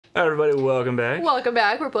Hi everybody, welcome back. Welcome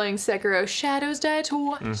back. We're playing Sekiro Shadows Die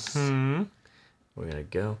Twice. We're gonna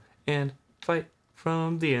go and fight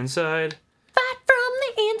from the inside. Fight from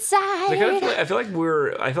the inside. I feel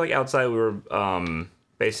like outside we were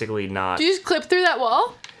basically not. Did you just clip through that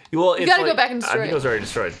wall? Well, You gotta go back and destroy I think it was already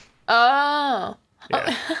destroyed. Oh.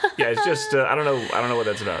 Yeah, yeah. It's just I don't know what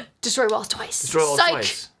that's about. Destroy walls twice. Destroy walls Psych.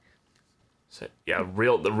 twice. So, yeah, the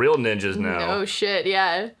real ninjas now. Oh shit,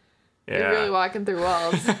 yeah. Yeah. They're really walking through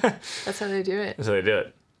walls. That's how they do it. That's how they do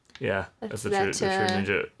it. Yeah, that's the true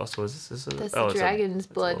ninja. Also, is this that's the dragon's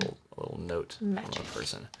blood. A little note from a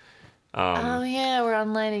person. Oh yeah, we're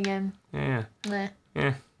online again. Yeah. Nah.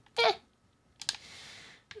 Yeah.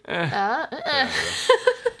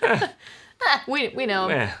 We know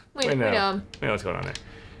him. We know him. We know what's going on there.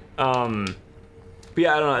 But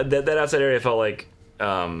yeah, I don't know. That outside area felt like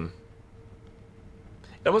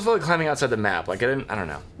it almost felt like climbing outside the map. Like I don't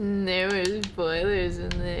know. There were spoilers in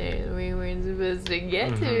there we weren't supposed to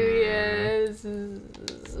get to yet.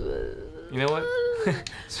 You know what?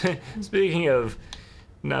 Speaking of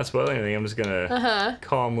not spoiling anything, I'm just gonna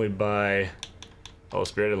calmly buy. Oh,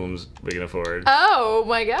 Spirit Emblem's big enough for it. Oh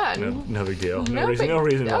my god. No big deal. No reason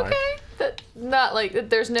why. Okay. Not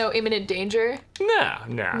like there's no imminent danger. No.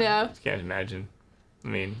 No. Can't imagine. I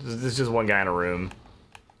mean, there's just one guy in a room.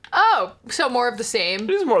 Oh, so more of the same. It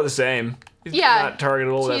is more of the same. He's not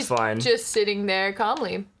targetable, that's fine. Just sitting there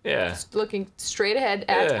calmly. Yeah. Just looking straight ahead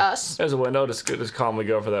at us. There's a window, just calmly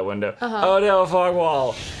go for that window. Oh no, a fog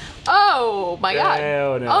wall. Oh my god.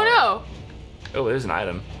 Oh no. Oh no. Oh, there's an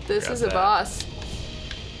item. This is a boss.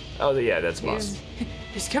 Oh yeah, that's boss.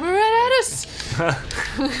 He's coming right at us.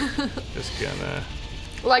 Just gonna...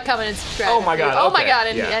 Like, comment, and subscribe. Oh my god, Oh my god,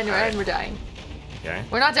 and we're dying. Okay.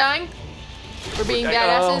 We're not dying. We're being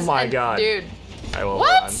badasses. Oh my god. Dude.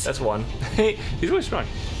 What? That's one. He's really strong.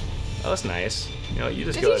 Oh, that's nice. You know, you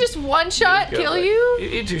just Did he just one-shot kill you?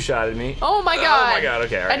 He two-shotted me. Oh my god. Oh my god,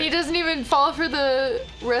 okay, alright. And he doesn't even fall for the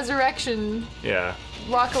resurrection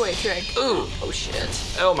walk-away trick. Ooh. Oh shit.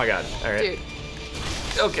 Oh my god, alright. Dude.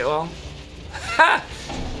 Okay, well. Ha!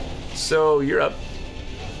 So, you're up.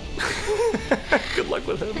 Good luck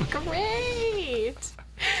with him. Great.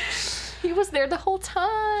 He was there the whole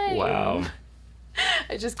time. Wow.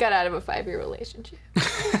 I just got out of a 5-year relationship.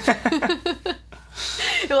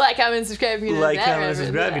 Like, comment, and subscribe if you know that reference. Like, comment, and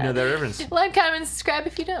subscribe if you know that reference. Like, comment, and subscribe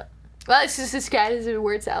if you don't. Well, it's just subscribe is a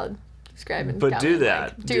word salad. Subscribe and comment. But do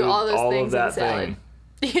that. Like, do all those things in the salad.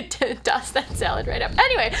 You toss that salad right up.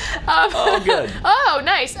 Anyway. Oh, good. Oh,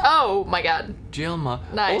 nice. Oh, my god. Jail ma.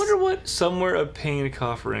 Nice. I wonder what somewhere a pain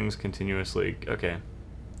cough rings continuously. Okay.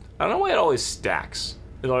 I don't know why it always stacks.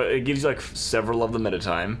 It gives you like several of them at a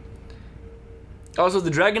time. Also,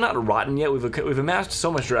 the dragon not rotten yet. We've amassed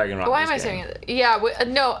so much dragon rot. Why am I saying it? Yeah.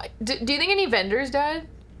 No. Do you think any vendors died?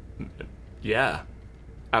 Yeah.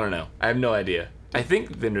 I don't know. I have no idea. I think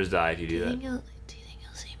vendors die if you do that. Do you think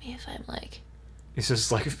you'll see me if I'm like? He's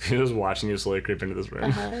just like he's just watching you slowly creep into this room.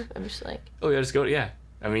 I'm just like. Oh yeah, just go. Yeah.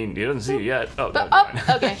 I mean, he doesn't see you yet. Oh. But,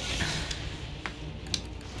 no, okay.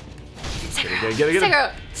 Get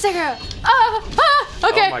it. Sekiro.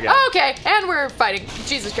 Okay. Oh my God. Okay. And we're fighting.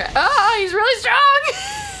 Jesus Christ. He's really strong.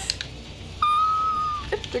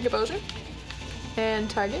 Drink a potion. And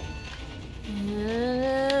target.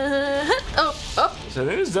 Oh. So I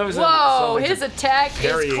think this is whoa, his attack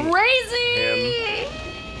is Him. crazy.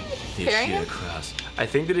 Parrying him? Across. I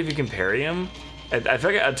think that if you can parry him, I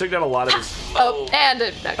feel like I took down a lot of his. And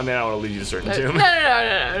I mean, I don't want to lead you to a certain tomb.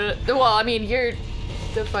 No. Well, I mean, you're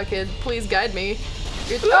the fucking. Please guide me.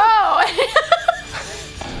 Oh.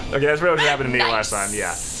 Okay, that's what happened to me last time.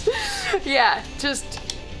 Yeah. Yeah. Just.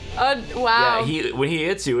 Wow. Yeah. When he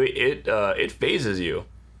hits you, it phases you.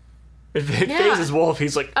 It phases Wolf.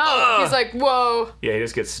 He's like. Oh. He's like, whoa. Yeah. He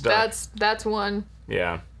just gets stuck. That's one.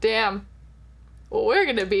 Yeah. Damn. Well, we're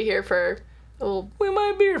gonna be here for a little. We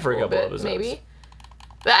might be here for a couple bit, episodes. maybe.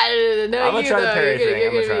 I'm gonna try the parry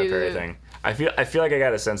thing. I feel like I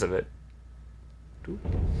got a sense of it.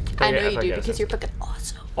 I know you do because you're fucking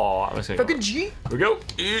awesome. Oh, I'm just gonna fucking G. Here we go.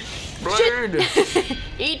 Eat blade.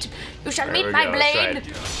 Eat. You shall eat my blade.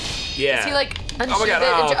 Yeah. Is he like Oh my god.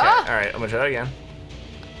 Oh, okay. All right. I'm gonna try that again.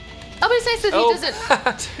 Oh, but it's nice that he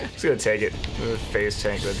doesn't. Just gonna take it. Face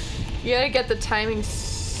tank it. You gotta get the timing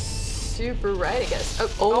super right, I guess.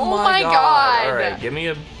 Oh my god. All right, give me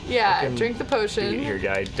a. Yeah, drink the potion. Here,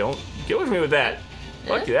 guy. Don't get with me with that.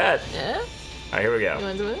 Fuck that. Yeah. All right, here we go. You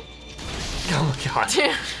want to do it? Oh my god.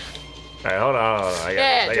 All right, hold on. I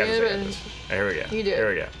got this. All right, here we go. You do it. Here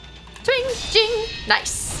we go. Twing, jing.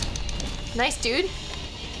 Nice. Nice, dude.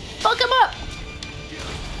 Fuck him up.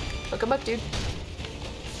 Fuck him up, dude.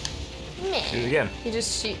 Meh. Do it again. He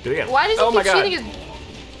just cheat. Do it again. Why does he Oh my keep God. cheating his...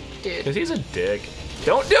 Dude. Because he's a dick.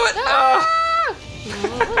 Don't do it! Ah!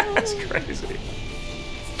 That's crazy.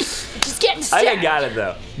 Just getting I stabbed. think I got it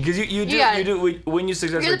though. Because you got it. do when you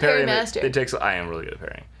successfully You're the parry parry, master. it takes. I am really good at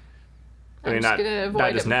parrying. I I'm mean, just gonna avoid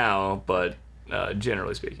not just him. now, but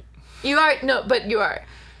generally speaking. You are... No, but you are.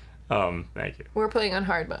 Thank you. We're playing on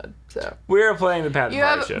hard mode, so... We're playing the Path of You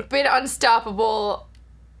have Hardship. been unstoppable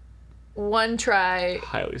one try.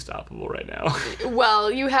 Highly stoppable right now. Well,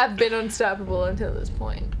 you have been unstoppable until this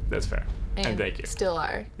point. That's fair. And thank you. Still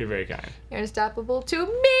are. You're very kind. You're unstoppable to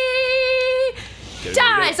me! Get it,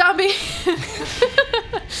 Die, get it. zombie!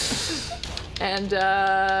 And,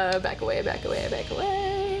 back away, back away, back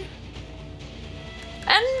away.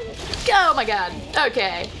 And, oh my god.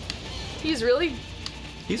 Okay. He's really...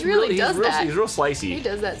 He's really does that. He's real slicey. He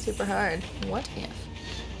does that super hard. What if?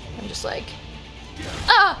 I'm just like...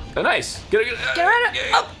 Ah! Oh, nice. Get it. Get rid of...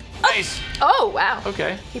 Oh! Nice. Oh, wow.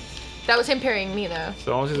 Okay. That was him parrying me, though.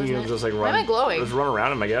 So almost you can Wasn't it? just like run. Why am I glowing? Just run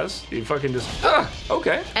around him, I guess. You fucking just.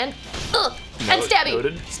 Okay. And... and Noted- stabby!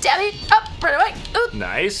 noted. Stabby! Up! Run away! Oop!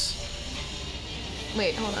 Nice.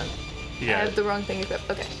 Wait, hold on. Yeah. I have the wrong thing equipped.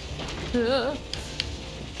 Okay.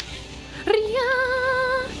 Ria.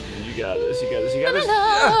 You got this. You got this. You got this. La, la,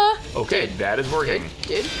 la. Ah. Okay, Dude. that is working.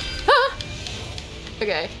 Dude. Ah.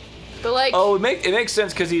 Okay. But like... Oh, it makes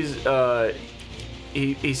sense because he's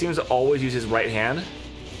he seems to always use his right hand.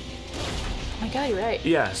 Oh my god, you're right.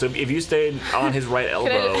 Yeah. So if you stayed on his right elbow,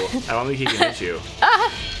 I don't think he can hit you.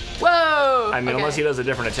 Ah! Whoa! I mean, Okay. unless he does a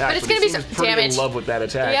different attack. But it's he gonna be seems some pretty damage. in love with that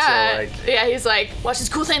attack. Yeah. So like. Yeah, he's like, watch this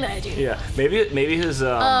cool thing that I do. Yeah. Maybe his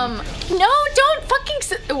No, don't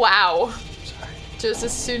fucking wow. Sorry. Just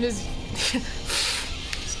as soon as...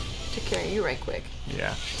 Took care of you right quick.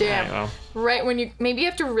 Yeah. Damn. Alright, well. Right when you... Maybe you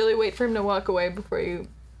have to really wait for him to walk away before you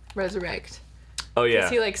resurrect. Oh yeah. Because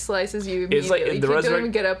he like slices you immediately. It's like the you don't resurrect-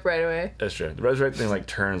 even get up right away. That's true. The resurrect thing like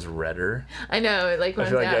turns redder. I know, like when I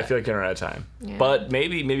feel like you're out of time. Yeah. But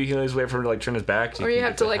maybe you can always wait for him to like turn his back. So or you you can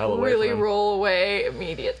have get to the like hell away really from him. roll away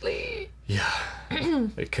immediately. Yeah.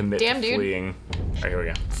 Like commit Damn, to dude. fleeing. Alright, here we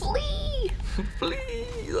go. Flee! Flee!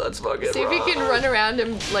 Let's fucking See if you can run around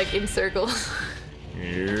him like in circles.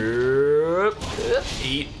 Yep.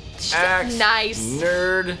 Eat. Axe. Nice.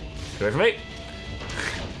 Nerd. Get away from me.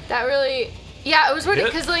 That really... Yeah, I was wondering,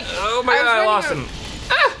 Hit. because like... Oh my god, I lost him.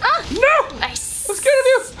 Ah! No! Nice. What's good of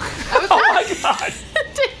you? was Oh not- my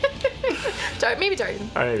god. Maybe target him.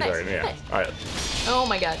 Alright, Nice, sorry, yeah. nice. Alright. Oh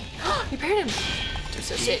my god. You parried him. You're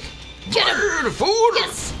so sick. Get him. Food!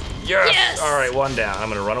 Yes. Yes! Yes! Alright, one down. I'm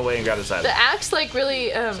gonna run away and grab the side. The axe like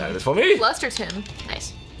really Side is for me! flusters him.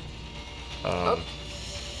 Nice.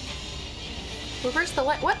 Reverse the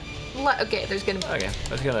light. What? Okay, there's gonna be... Okay,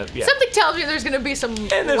 that's gonna, yeah. Something tells me there's gonna be some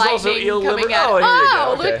And there's also lightning eel coming liver- out.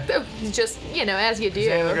 oh, here you go, look, just, you know, as you do.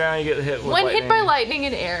 Stand on the ground, you get hit with When lightning. hit by lightning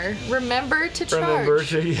in air, remember to charge. Remember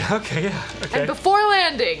to, yeah, okay, yeah, okay. And before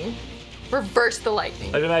landing, reverse the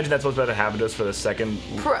lightning. I'd imagine that's what's about to happen to us for the second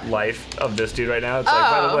life of this dude right now. It's like,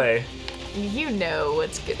 by the Oh. way, You know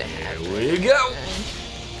what's gonna happen. here we go.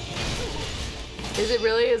 Is it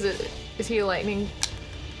really? Is he a lightning?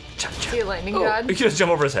 Is he a lightning Oh, god? you can just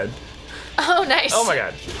jump over his head. Oh, nice. Oh my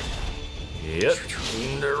god. Yep.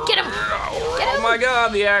 Get him. Oh my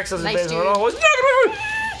god, the axe doesn't Nice, phase him at dude. all.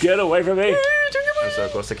 Get away from me. I'm so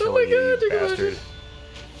close to killing you, you bastard.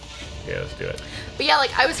 Yeah, let's do it. But yeah,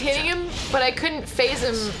 like I was hitting him, but I couldn't phase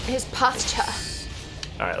him. His posture.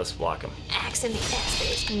 Alright, let's block him. Axe in the ass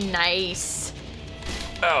face. Nice.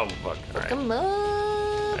 Oh, fuck. Alright. Come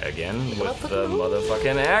on. Again, with Motherfucking the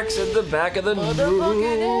motherfucking axe at the back of the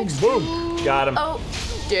Motherfucking axe, Boom. Got him. Oh,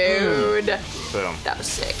 dude. Boom. That was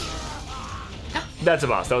sick. That's a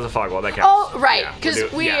boss. That was a fog wall. That counts. Oh, right, Yeah,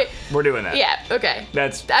 'cause yeah, we're doing that. Yeah, okay.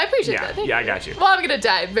 That's. I appreciate yeah, that. Thank yeah, you. I got you. Well, I'm gonna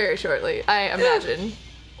die very shortly, I imagine.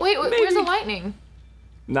 Wait, where's the Maybe. lightning?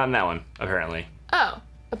 Not in that one, apparently. Oh.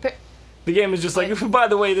 The game is just like, by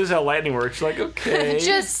the way, this is how lightning works. You're like, okay.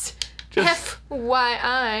 Just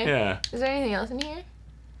FYI. Yeah. Is there anything else in here?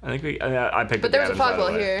 I think I picked But up there was a Adam's, by fog the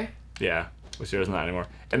wall way. here. Yeah, which there is not anymore.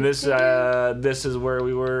 And this is where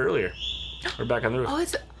we were earlier. We're back on the roof. Oh,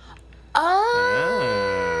 it's...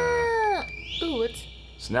 Ooh, what's...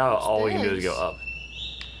 So now all we can do is go this? up.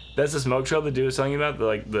 That's the smoke trail the dude was telling you about.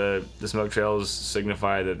 The smoke trails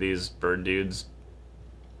signify that these bird dudes.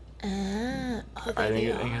 Oh, I there they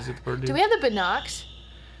think are. it's the bird dudes. Do we have the binocs?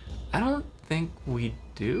 I don't think we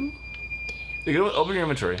do. You go open your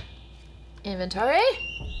inventory. Inventory?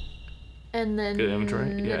 And then... Good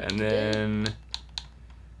inventory. Yeah, and then.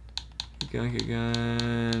 Keep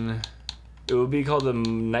going. It would be called the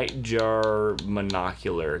Nightjar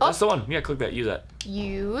Monocular. That's the one. Yeah, click that. Use that.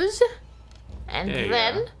 Use. And There you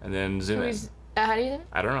then... go. And then zoom in. How do you do it?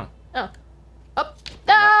 I don't know. Oh. Up.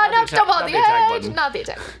 not No, the don't fall attack- on the not the attack edge. button. Not the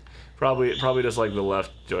attack. Probably just like the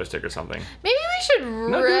left joystick or something. Maybe we should do it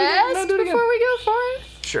again. rest No, do it again. before we go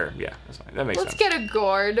forth. Sure, yeah, that's fine. That makes Let's sense. get a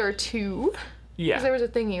gourd or two. Yeah. Because there was a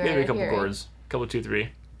thingy right Maybe a couple here. gourds. Couple, 2, 3.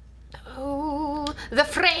 Oh, the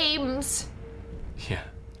frames. Yeah.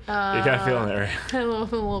 You're kind of feeling there. A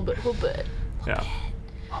little bit. Yeah.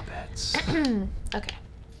 All bets. Okay.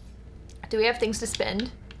 Do we have things to spend?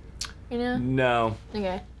 You know? No.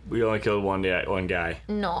 Okay. We only killed one guy.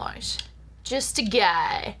 Nice. Just a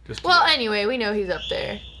guy. Just a Well, guy. anyway, we know he's up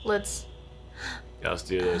there. Let's... Yeah, let's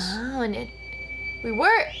do this. Oh, and we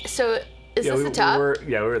were... So, is this the top?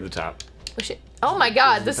 We were at the top. Oh, shit. Oh my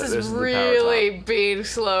god, this This is is the power really being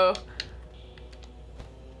slow.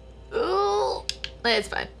 Ooh. It's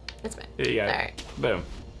fine. It's fine. Yeah, you got it. Alright. Boom.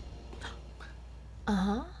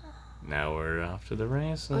 Uh-huh. Now we're off to the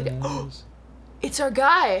races. Okay. Oh, it's our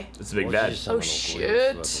guy. It's a big bad. Oh,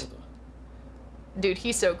 shit. Dude,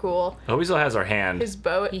 he's so cool. I hope he still has our hand. His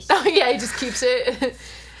bow. Oh, yeah, he just keeps it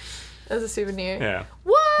as a souvenir. Yeah.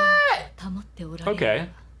 What? Okay.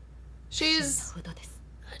 She's a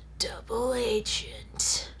double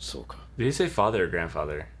agent. Did he say father or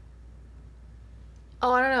grandfather?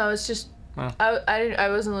 Oh, I don't know. It's just Oh. I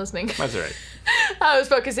wasn't listening. That's all right. I was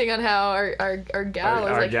focusing on how our gal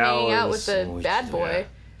is Our like gal hanging out with is- the bad boy. Yeah.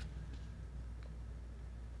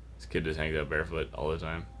 This kid just hangs out barefoot all the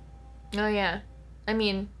time. Oh yeah. I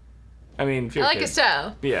mean, I mean, if you're I a like kid, his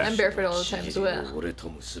style. Yeah. I'm barefoot all the time as well.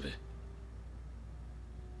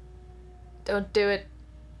 Don't do it.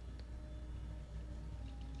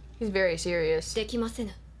 He's very serious. できませ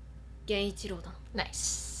ぬ源一郎殿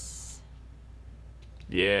Nice.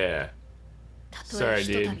 Yeah. たと Sorry, え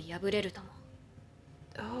ひとたび破れるとも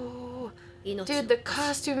Oh, 命 dude, を the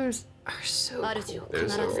costumes are so 主を cool. 必 They're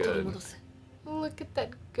so ず取り good. 戻す Look at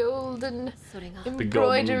that golden それが The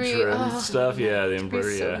golden embroidery. trim Oh, stuff. Yeah, the it's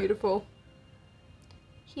embroidery. so Yeah. beautiful.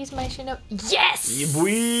 He's my Shino. Yes! Yeah,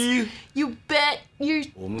 boy. You bet you're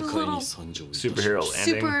お迎えに参上いたし Superhero landing.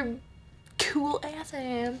 super cool ass I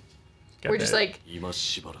am. Got We're just that. like 今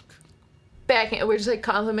しばらく we're just like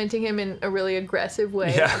complimenting him in a really aggressive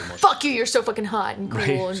way. Yeah. Fuck you, you're so fucking hot and cool Right.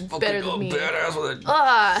 and Fucking better than me. Badass with a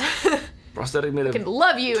Ah, prosthetic made can of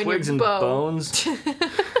love you and twigs your and bow. bones.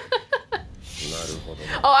 なるほど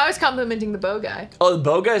Oh, I was complimenting the bow guy. Oh, the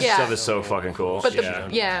bow guy's Yeah. stuff is so fucking cool. But the yeah.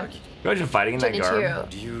 yeah. Imagine fighting in that garb. Genichiro.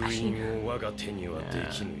 留飲を我が手にはで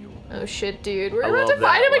きぬよ Oh shit, dude. We're I about to love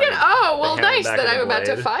fight him that, again. like, Oh, well, the hand nice back that of the I'm about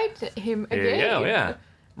to blade. fight him There again. you go, yeah.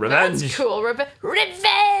 Revenge. That's cool.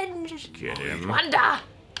 Revenge! Get him. Wanda! I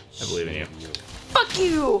believe in you. Fuck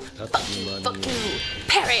you! Fuck you!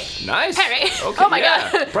 Parry! Nice. Parry! Okay, Oh my yeah.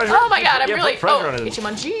 god! Pressure- Oh my god, I'm yeah, really... put pressure Oh, on him.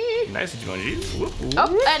 Ichimonji! Nice Ichimonji. Whoop, whoop. Up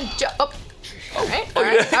and jump. Up. Alright, Oh,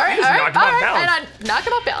 alright, yeah. alright, Just alright, knocked him off alright. balance. And I knock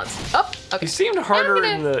him off balance. Up. Okay. He seemed harder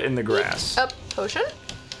And I'm in the grass. Up. Potion?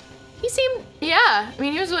 He seemed... Yeah. I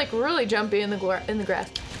mean, he was like really jumpy in the grass.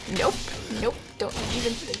 Nope. Nope. Don't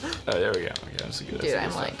even... Oh, there we go. Okay, that's a good. Dude, that's a I'm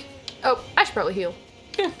good like... Oh, I should probably heal.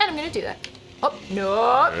 And I'm gonna do that. Oh, no.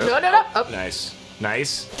 No, no, no. stuff. Up. Nice.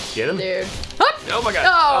 Nice. Get him. Dude. Up. Oh my god.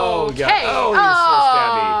 Oh, Oh, god. okay. Oh,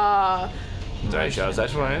 Ah. you're so stabby. Sorry, Shaz.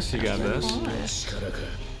 That's nice. You got this. 力か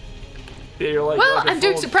Yeah, you're like. Well, like a I'm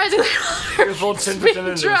doing full- surprisingly You're full 10% into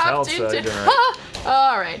his dropped health, so you're into... doing right.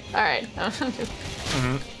 All right, all right.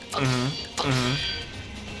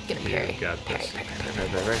 Gonna parry. You got Parry, this. parry, Parry, parry,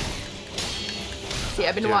 parry, parry. See,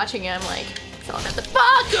 I've been Dude. watching it. I'm like, so what the fuck?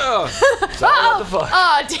 Oh, so what the fuck?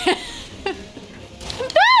 Oh, damn. No!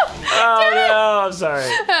 Oh Damn it! no, I'm sorry.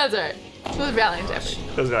 That's alright. It was a valiant effort.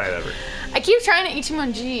 That was not ever. I keep trying to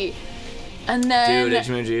Ichimonji, and then Dude,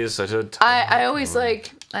 Ichimonji is such a. I always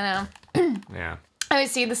like, I know, Yeah. I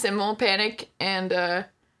always see the symbol panic, and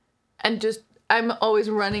just I'm always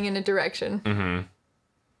running in a direction. Mm-hmm.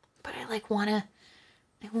 But I like wanna,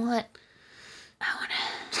 I wanna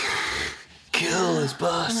Kill his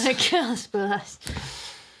boss. kill this boss.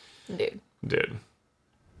 Dude, Dude.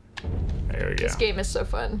 There we go. this game is so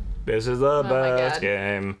fun. This is the my best God.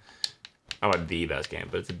 game. I don't know the best game,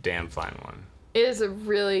 but it's a damn fine one. It is a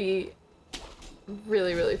really,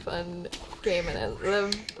 really, really fun game, and I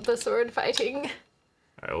love the sword fighting.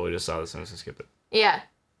 Alright, well, we just saw this and so skip it. Yeah.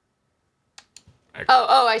 Okay.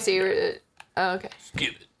 Oh, I see. Oh, okay.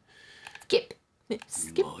 Skip it. Skip.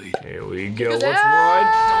 Skip. Here we go. Goes Let's out. ride.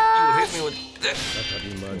 Don't you hit me with that. 再び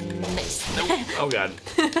間に Nice. Nope. Oh god.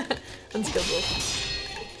 Unskillful.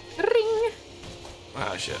 Ring.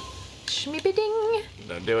 Oh shit. Schmeebiding.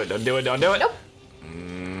 Don't do it. Don't do it. Don't do it. Nope.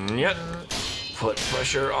 Yep. put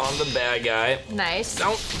pressure on the bad guy. Nice.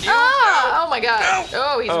 Don't. Oh my god.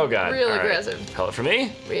 Oh, he's Oh god. real All right. aggressive. Pellet for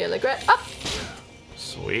me. Real aggressive. Oh,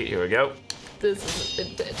 Sweet. Here we go. this is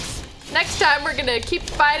intense. Next time we're gonna keep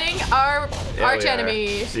fighting our Yeah, arch we are.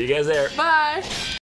 enemy. See you guys there. Bye.